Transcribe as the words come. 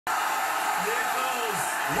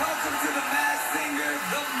Welcome to The Masked Singer.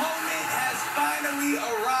 The moment has finally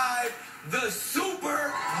arrived. The Super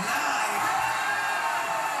 9.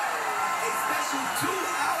 A special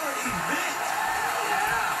 2-hour event.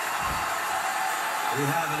 We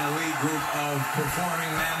have an elite group of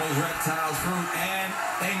performing mammals, reptiles, fruit, and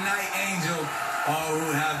a night angel, all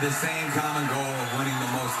who have the same common goal of winning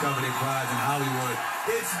the most coveted prize in Hollywood.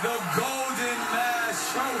 It's the Golden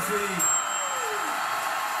Mask Trophy.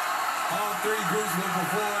 All three groups will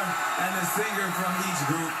perform, and the singer from each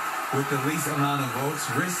group with the least amount of votes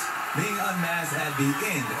risks being unmasked at the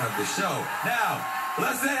end of the show. Now,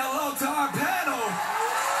 let's say hello to our panel.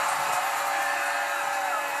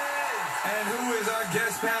 And who is our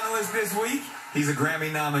guest panelist this week? He's a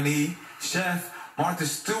Grammy nominee, chef, Martha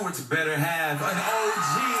Stewart's better half, an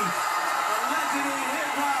OG, a legend in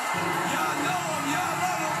hip-hop. Y'all know him, y'all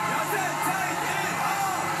love him. Y'all said, take it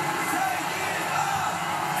up, take it up,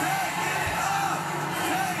 take it up,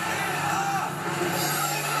 take it up.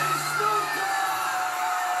 It's Snoop Dogg!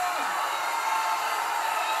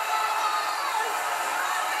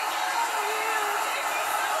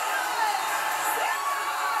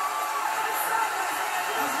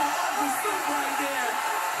 That's my Uncle Snoop right there.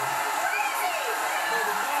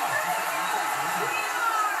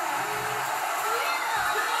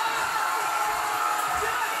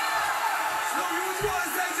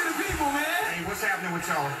 What's happening with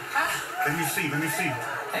y'all? Let me see.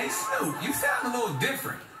 Hey, Snoop, you sound a little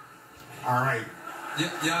different. All right.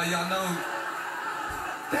 Y'all know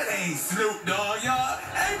that ain't Snoop Dogg, y'all.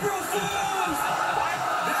 April Fools!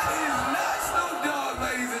 That is not Snoop Dogg,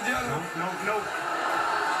 ladies and gentlemen. Nope.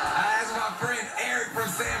 I asked my friend Eric from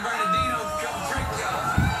San Bernardino to come trick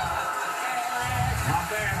y'all. My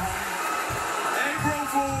bad, homie. April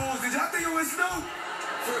Fools! Did y'all think it was Snoop?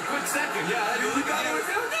 For a quick second, yeah. You thought it was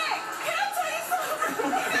him? Nick, can I tell you something?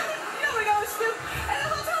 You know we know it's Snoop. And the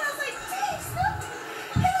whole time I was like, dang, Snoop,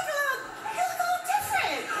 he look a little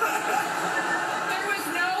different. There was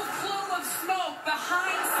no plume of smoke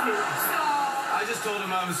behind Snoop, so... I just told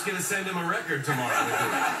him I was going to send him a record tomorrow.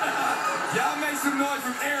 Y'all make some noise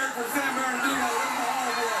from Eric from San Bernardino. That's my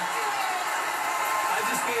homeboy. I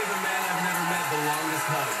just gave a man I've never met the longest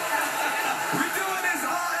hug. We're doing this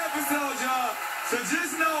all episode, y'all. So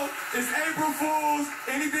just know, it's April Fools.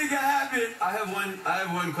 Anything can happen. I have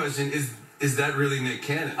one question. Is that really Nick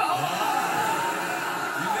Cannon? You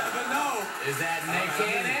never know. Is that Nick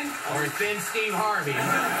Cannon or Thin Steve Harvey? All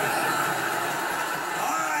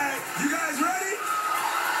right, you guys ready?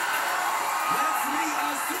 Let's meet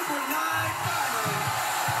our Super 9 finalists.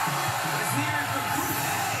 Let's hear it from Group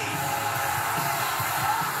A.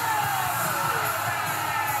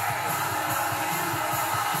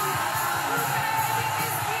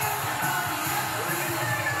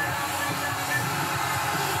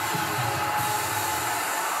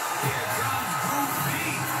 Here comes Group B.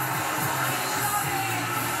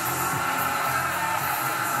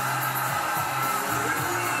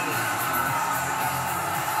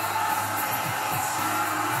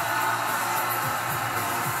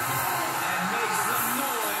 And make some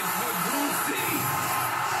noise for Group C.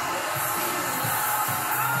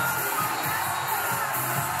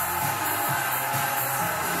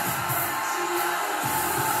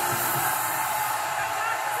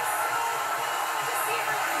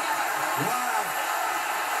 Wow.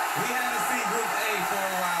 We haven't seen Group A for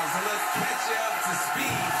a while, so let's catch you up to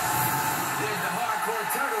speed. There's the hardcore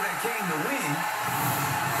turtle that came to win.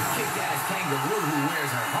 The kick-ass kangaroo who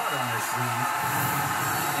wears her heart on her sleeve.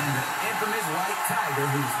 And the infamous white tiger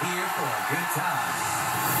who's here for a good time.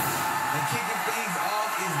 And kicking things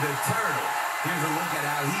off is the turtle. Here's a look at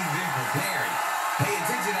how he's been preparing. Pay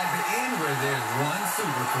attention at the end where there's one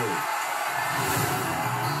super clue.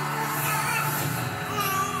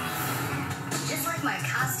 Just like my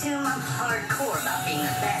costume, I'm hardcore about being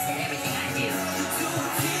the best at everything I do.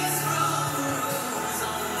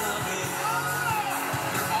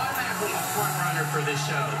 You're automatically a front runner for this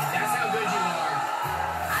show. That's how good you are.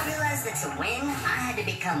 I realized that to win, I had to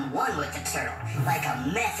become one with the turtle, like a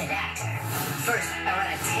method actor. First, I run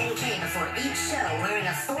a 10K before each show wearing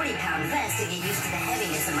a 40-pound vest to get used to the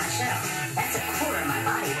heaviness of my show. That's a quarter of my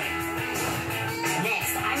body weight.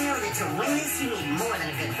 Next, I know that to win this, you need more than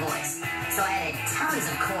a good voice. So I added tons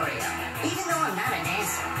of choreo, even though I'm not a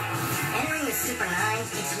dancer. Entering the Super 9,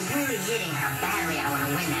 it's really hitting how badly I want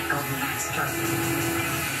to win that Golden Mask Trophy.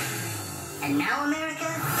 And now, America,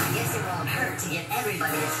 I guess it won't hurt to give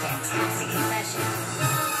everybody this fantastic confession.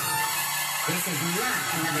 This is not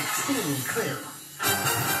another teeny clue.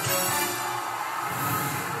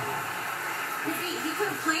 He could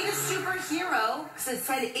have played a superhero, because it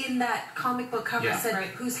said in that comic book cover, Yeah. said, right,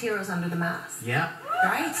 whose hero's under the mask? Yeah.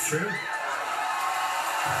 Right? True.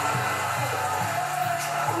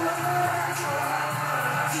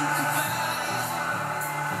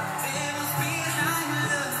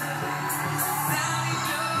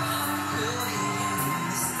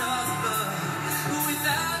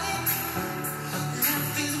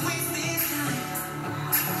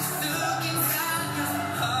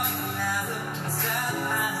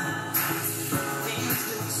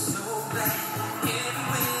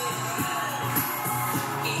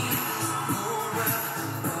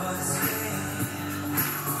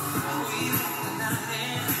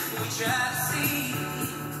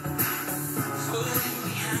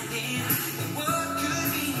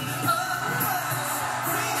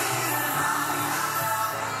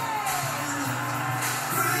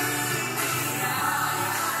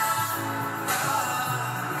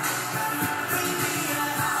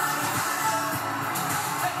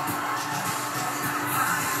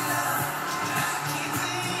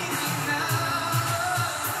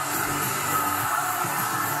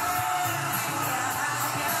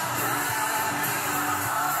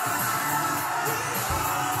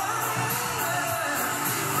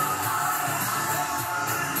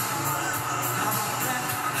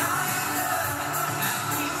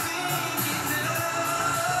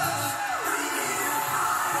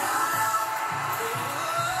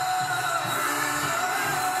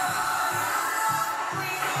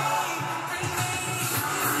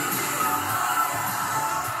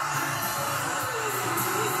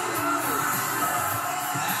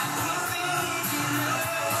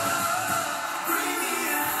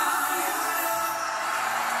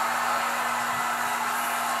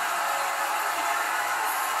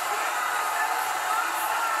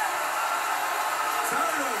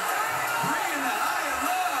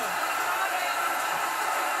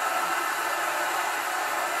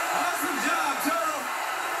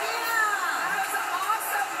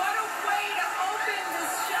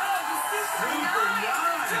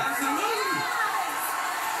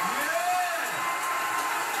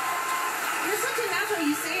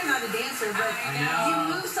 But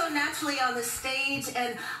you move so naturally on the stage,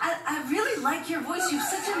 and I really like your voice. You have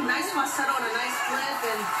such a nice falsetto and a nice flip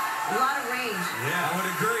and a lot of range. Yeah, I would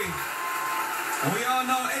agree. And we all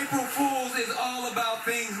know April Fools is all about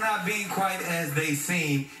things not being quite as they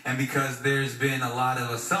seem, and because there's been a lot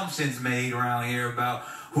of assumptions made around here about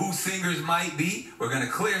who singers might be, we're going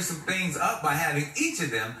to clear some things up by having each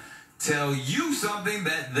of them tell you something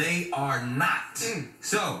that they are not.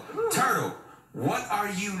 So, Turtle, what are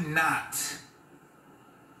you not?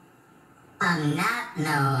 I'm not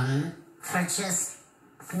known for just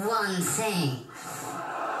one thing.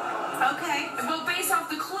 Okay. Well, based off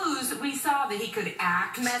the clues, we saw that he could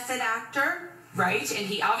act. Method actor. Right? And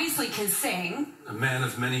he obviously can sing. A man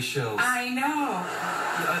of many shells. I know.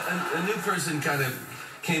 A new person kind of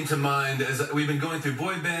came to mind as we've been going through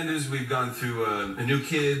boy banders, we've gone through the New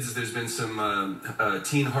Kids, there's been some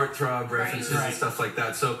teen heartthrob references and stuff like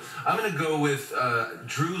that. So I'm going to go with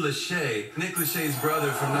Drew Lachey, Nick Lachey's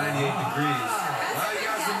brother from 98 Degrees. Well,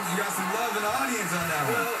 you got some love in the audience on that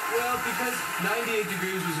one. Well, because 98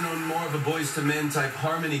 Degrees was known more of a Boys to Men type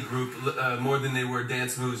harmony group more than they were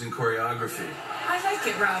dance moves and choreography. I like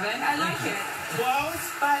it, Robin. I like it.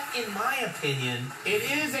 Close, but in my opinion, it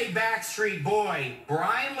is a Backstreet Boy.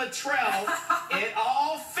 Brian Luttrell, it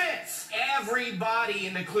all fits everybody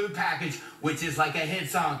in the clue package, which is like a hit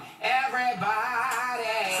song. Everybody.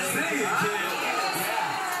 Sing it, kid.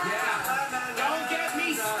 Yeah. Don't get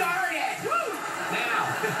me started. Woo.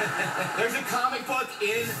 Now, there's a comic book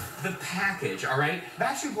in the package, all right?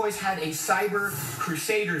 Backstreet Boys had a Cyber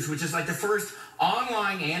Crusaders, which is like the first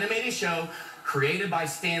online animated show created by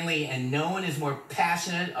Stan Lee, and no one is more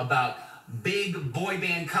passionate about big boy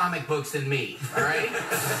band comic books than me, all right?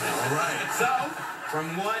 All right. So,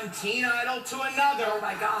 from one teen idol to another, Oh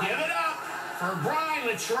my God. give it up for Brian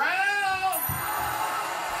Luttrell!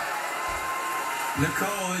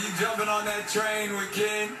 Nicole, are you jumping on that train with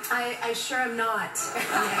Ken? I sure am not.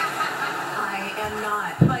 I am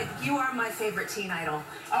not. But you are my favorite teen idol.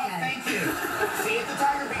 Oh, Ken. thank you. See you at the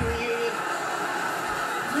Tiger Beat reunion.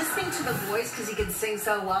 Listening to the voice, because he can sing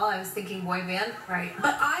so well, I was thinking boy band. Right.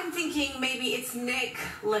 But I'm thinking maybe it's Nick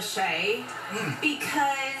Lachey,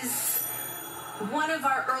 because one of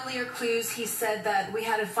our earlier clues, he said that we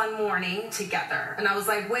had a fun morning together. And I was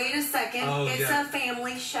like, wait a second, it's a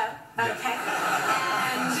family show, okay?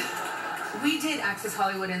 And we did Access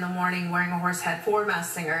Hollywood in the morning wearing a horse head for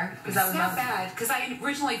Masked Singer. It's not bad, because I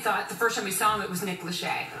originally thought the first time we saw him it was Nick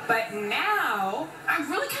Lachey. But now, I'm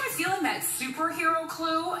really kind of feeling that superhero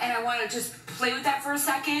clue, and I want to just play with that for a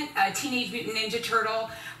second. Teenage Mutant Ninja Turtle.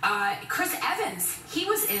 Chris Evans, he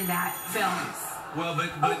was in that film. Well,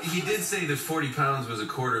 but he did say that 40 pounds was a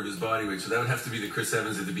quarter of his body weight, so that would have to be the Chris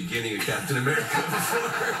Evans at the beginning of Captain America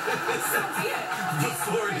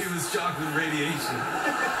before he was shocked with radiation.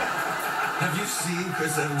 Have you seen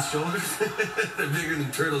Chris Evans' shoulders? They're bigger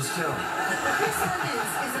than Turtle's shell. Chris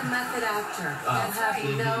Evans is a method actor,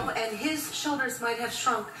 and his shoulders might have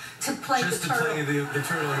shrunk to play Just the to turtle. play the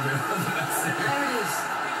turtle. There it is.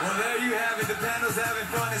 Well, there you have it. The panel's having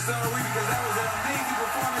fun, and so are we, because that was an amazing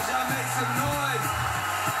performance. Y'all make some noise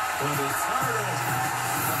for the turtle.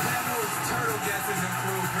 The panel's turtle guesses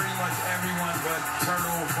include pretty much everyone but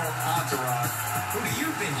Turtle from Entourage. Who do you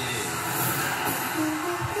think it is?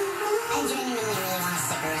 I genuinely really want to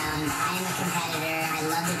stick around. I am a competitor. I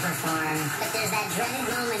love to perform. But there's that dreaded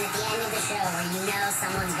moment at the end of the show where you know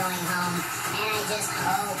someone's going home, and I just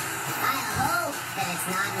hope, that it's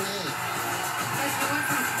not me. Guys, we went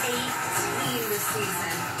from 18 this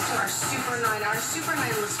season to our Super 9. Our Super 9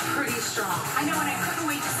 was pretty strong. I know, and I couldn't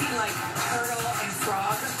wait to see like Turtle and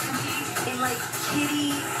Frog compete. And like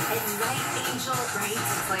Kitty and Night Angel, right?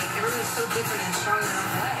 It's like everybody's so different and strong in their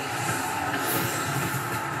own way.